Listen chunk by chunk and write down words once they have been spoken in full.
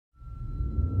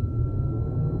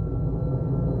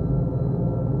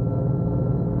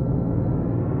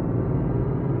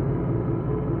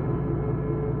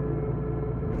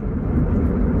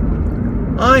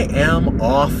I am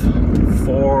off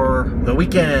for the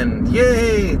weekend.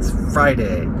 Yay, it's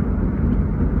Friday.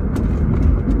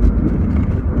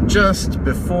 Just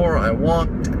before I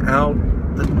walked out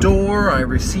the door, I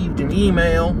received an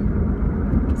email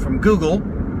from Google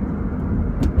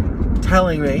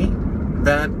telling me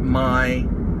that my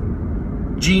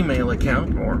Gmail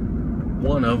account, or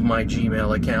one of my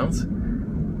Gmail accounts,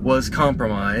 was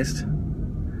compromised.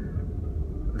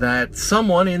 That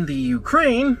someone in the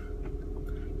Ukraine,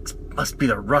 must be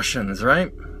the Russians,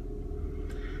 right,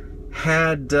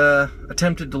 had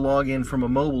attempted to log in from a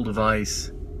mobile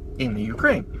device in the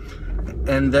Ukraine.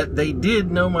 And that they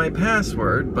did know my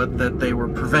password, but that they were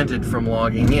prevented from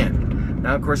logging in.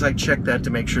 Now, of course, I checked that to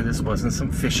make sure this wasn't some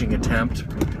phishing attempt,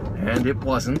 and it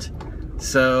wasn't.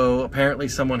 So apparently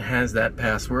someone has that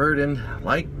password, and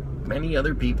like many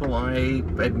other people, I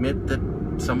admit that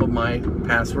some of my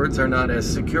passwords are not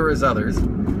as secure as others.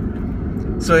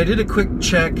 So I did a quick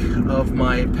check of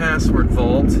my password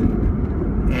vault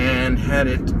and had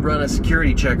it run a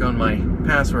security check on my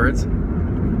passwords.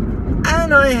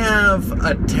 And I have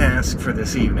a task for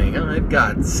this evening. I've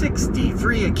got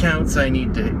 63 accounts I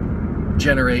need to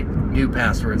generate new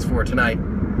passwords for tonight.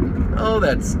 Oh,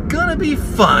 that's gonna be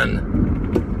fun.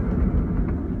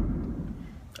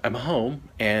 I'm home,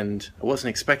 and I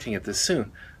wasn't expecting it this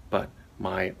soon, but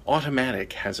my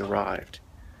automatic has arrived.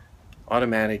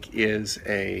 Automatic is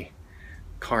a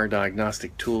car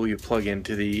diagnostic tool you plug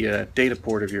into the data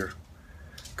port of your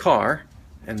car,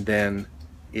 and then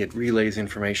it relays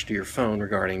information to your phone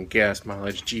regarding gas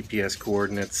mileage, GPS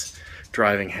coordinates,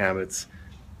 driving habits,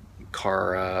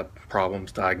 car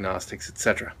problems, diagnostics,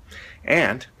 etc.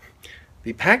 And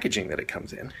the packaging that it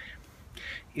comes in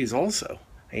is also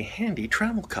a handy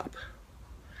travel cup.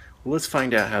 Well, let's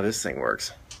find out how this thing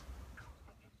works.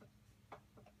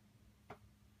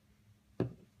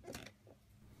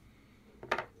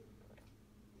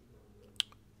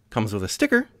 Comes with a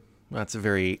sticker. That's a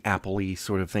very Apple-y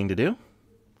sort of thing to do.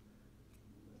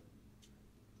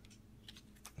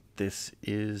 This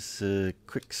is a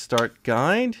quick start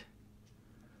guide.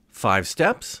 5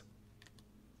 steps.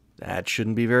 That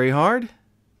shouldn't be very hard.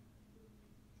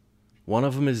 One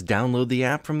of them is download the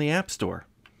app from the App Store.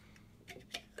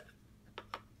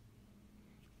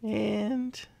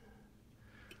 And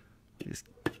just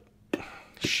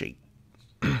shake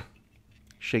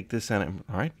this out.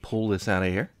 All right, pull this out of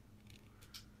here.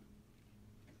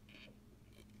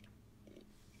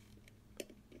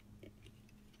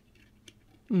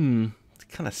 It's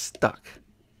kind of stuck.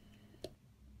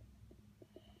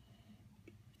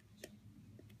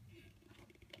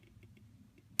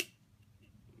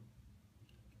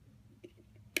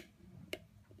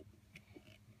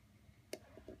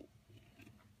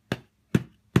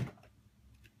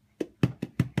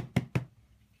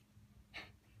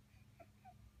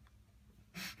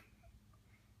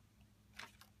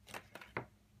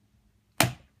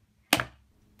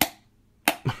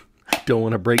 Don't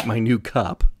want to break my new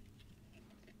cup.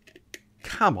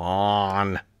 Come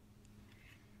on.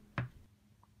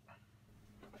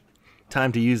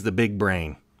 Time to use the big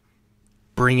brain.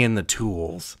 Bring in the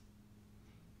tools.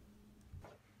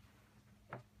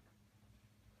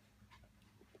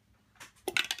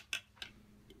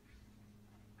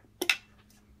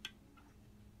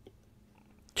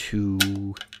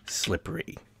 Too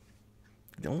slippery.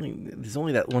 There's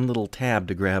only that one little tab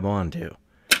to grab onto.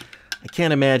 I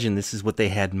can't imagine this is what they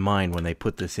had in mind when they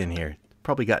put this in here.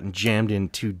 Probably gotten jammed in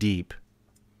too deep.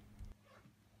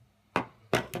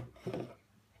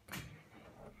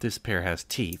 This pair has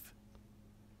teeth.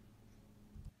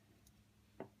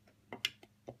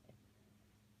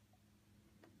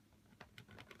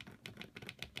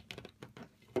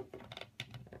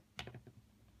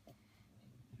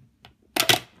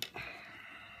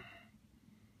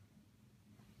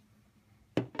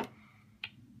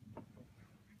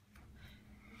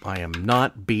 I am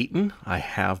not beaten. I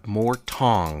have more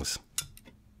tongs.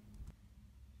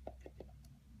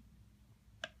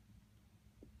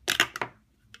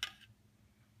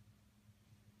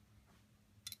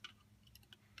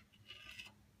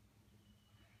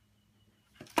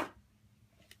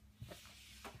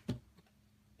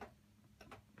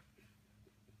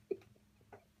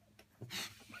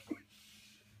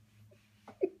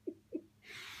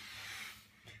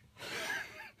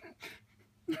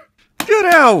 Get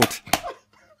out!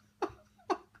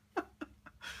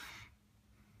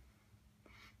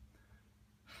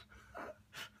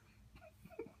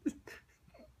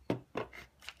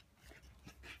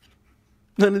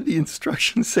 None of the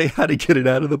instructions say how to get it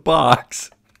out of the box.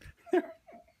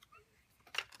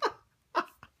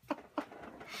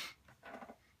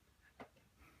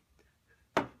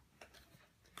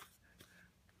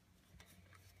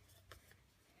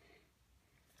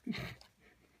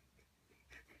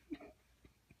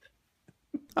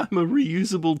 I'm a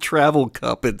reusable travel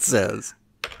cup, it says.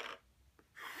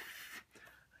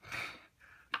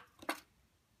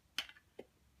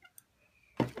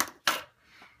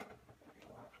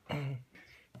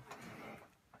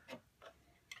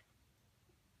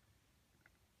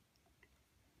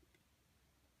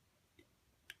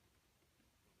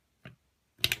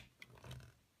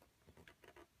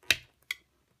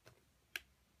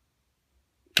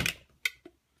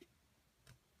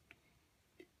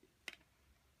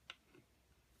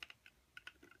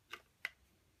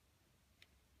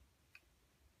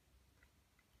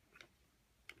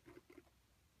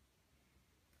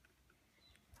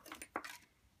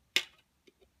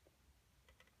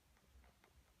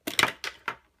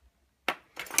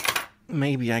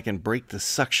 Maybe I can break the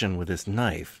suction with this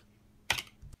knife.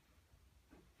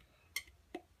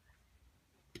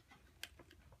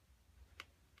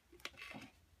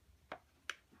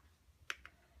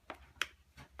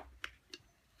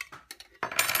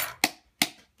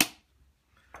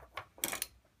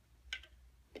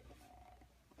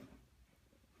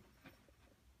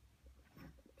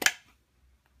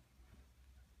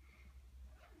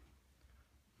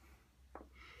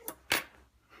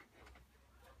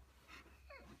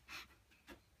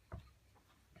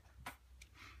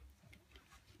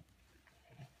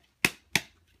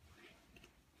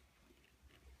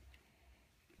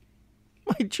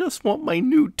 I just want my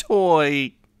new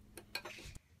toy.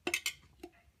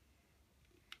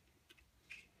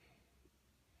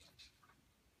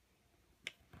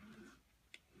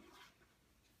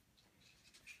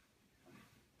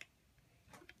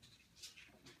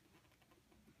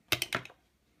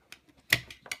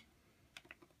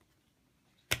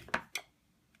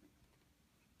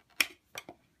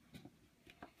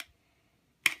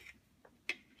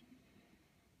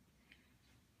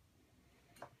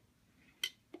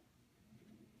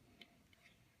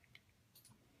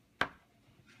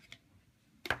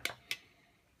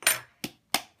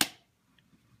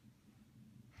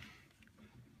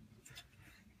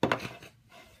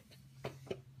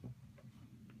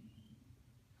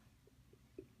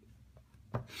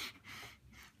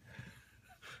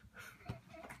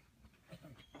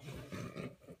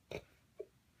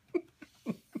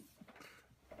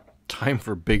 Time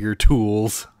for bigger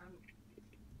tools.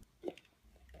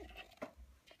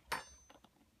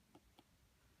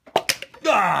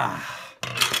 Ah!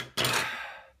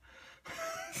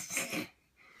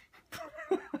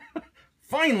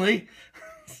 Finally!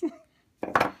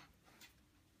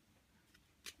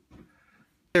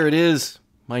 There it is,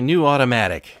 my new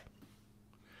automatic.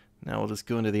 Now we'll just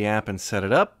go into the app and set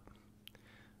it up.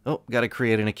 Oh, got to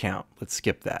create an account. Let's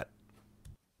skip that.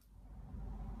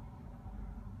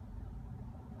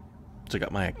 So I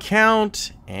got my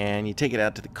account, and you take it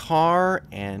out to the car,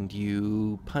 and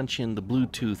you punch in the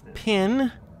Bluetooth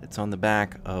pin that's on the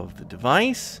back of the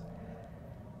device,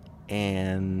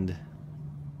 and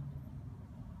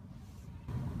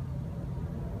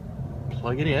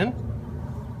plug it in.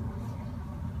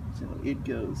 So it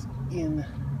goes in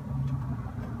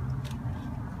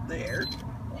there.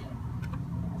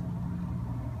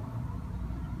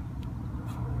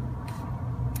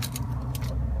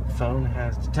 Phone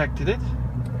has detected it.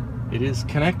 It is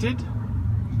connected.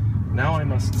 Now I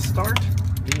must start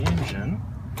the engine,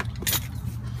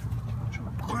 which will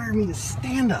require me to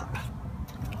stand up.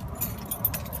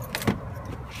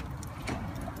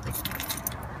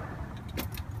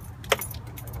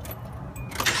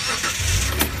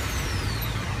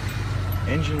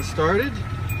 Engine started.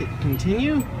 Hit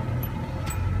continue.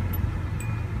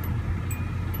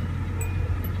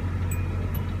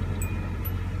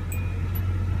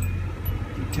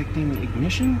 Detecting the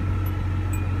ignition.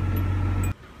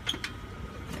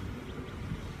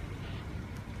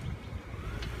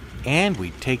 And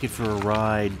we take it for a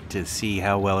ride to see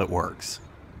how well it works.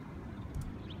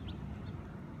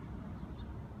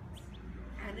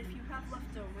 And if you have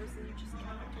leftovers, then you just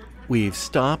count it towards We've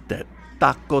stopped at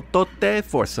Taco Tote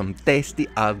for some tasty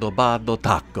adobado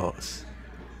tacos.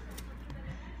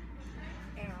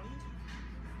 and...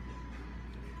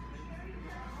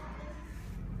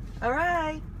 All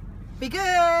right. Be good.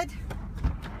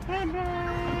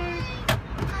 Bye-bye.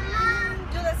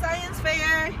 Do the science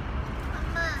fair.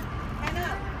 I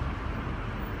know.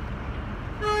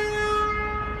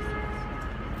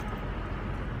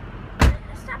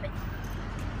 Stop it.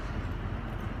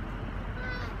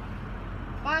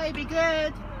 Bye, be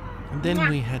good. And then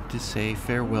we had to say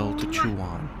farewell to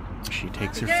Chuan. She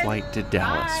takes her flight to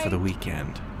Dallas for the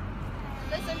weekend.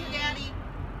 Listen to Daddy.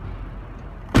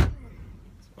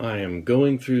 I am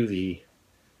going through the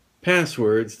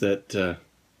passwords that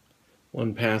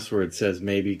One password says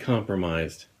may be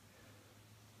compromised.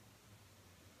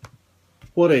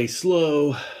 What a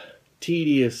slow,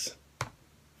 tedious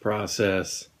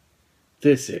process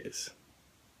this is.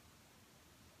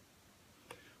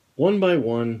 One by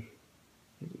one.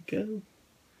 Here we go.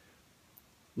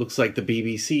 Looks like the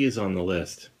BBC is on the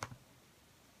list.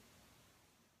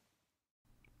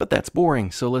 But that's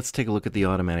boring, so let's take a look at the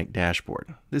automatic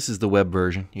dashboard. This is the web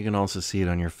version. You can also see it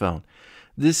on your phone.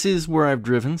 This is where I've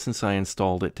driven since I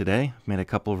installed it today. I've made a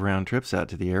couple of round trips out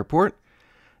to the airport.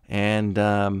 And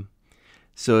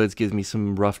so it gives me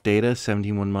some rough data,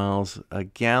 71 miles a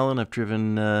gallon. I've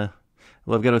driven, well,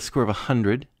 I've got a score of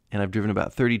 100, and I've driven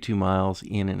about 32 miles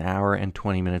in an hour and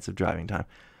 20 minutes of driving time.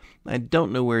 I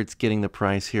don't know where it's getting the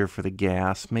price here for the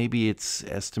gas. Maybe it's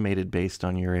estimated based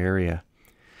on your area.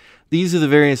 These are the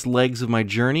various legs of my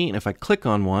journey, and if I click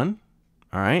on one,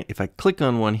 all right, if I click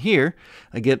on one here,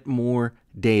 I get more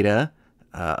data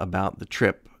about the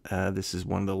trip. This is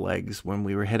one of the legs when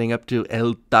we were heading up to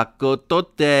El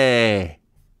Tacotote.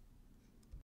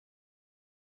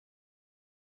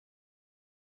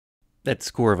 That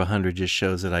score of 100 just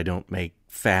shows that I don't make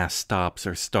fast stops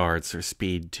or starts or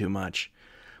speed too much.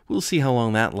 We'll see how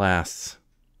long that lasts.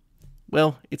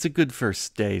 Well, it's a good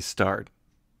first day's start.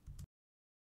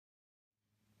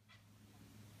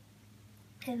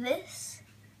 And this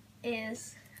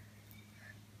is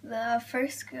the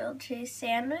first grilled cheese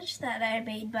sandwich that I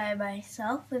made by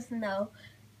myself with no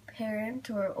parent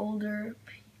or older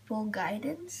people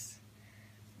guidance.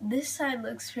 This side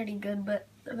looks pretty good, but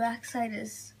the back side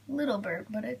is a little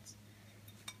burnt, but it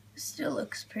still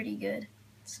looks pretty good.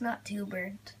 It's not too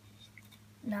burnt.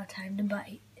 Now time to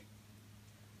bite.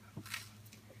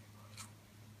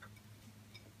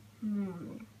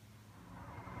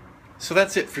 So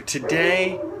that's it for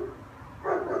today.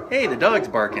 Hey, the dog's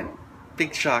barking.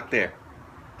 Big shock there.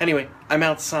 Anyway, I'm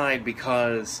outside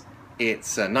because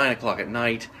it's 9 o'clock at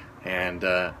night and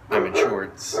I'm in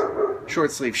shorts.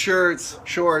 Short sleeve shirts,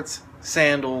 shorts,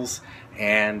 sandals,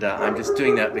 and I'm just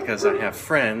doing that because I have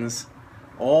friends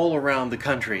all around the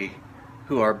country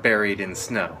who are buried in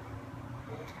snow.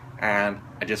 And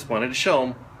I just wanted to show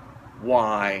them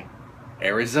why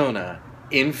Arizona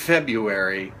in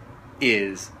February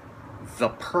is the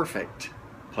perfect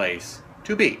place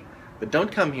to be. But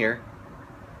don't come here.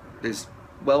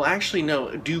 Well, actually,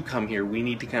 no, do come here. We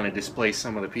need to kind of displace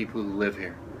some of the people who live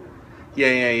here.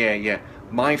 Yeah.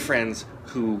 My friends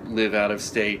who live out of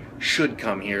state should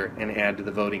come here and add to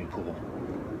the voting pool.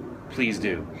 Please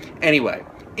do. Anyway,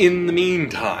 in the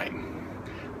meantime,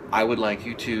 I would like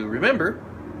you to remember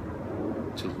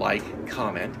to like,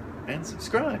 comment, and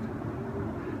subscribe.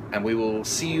 And we will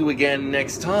see you again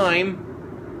next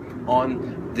time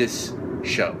on this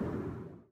show.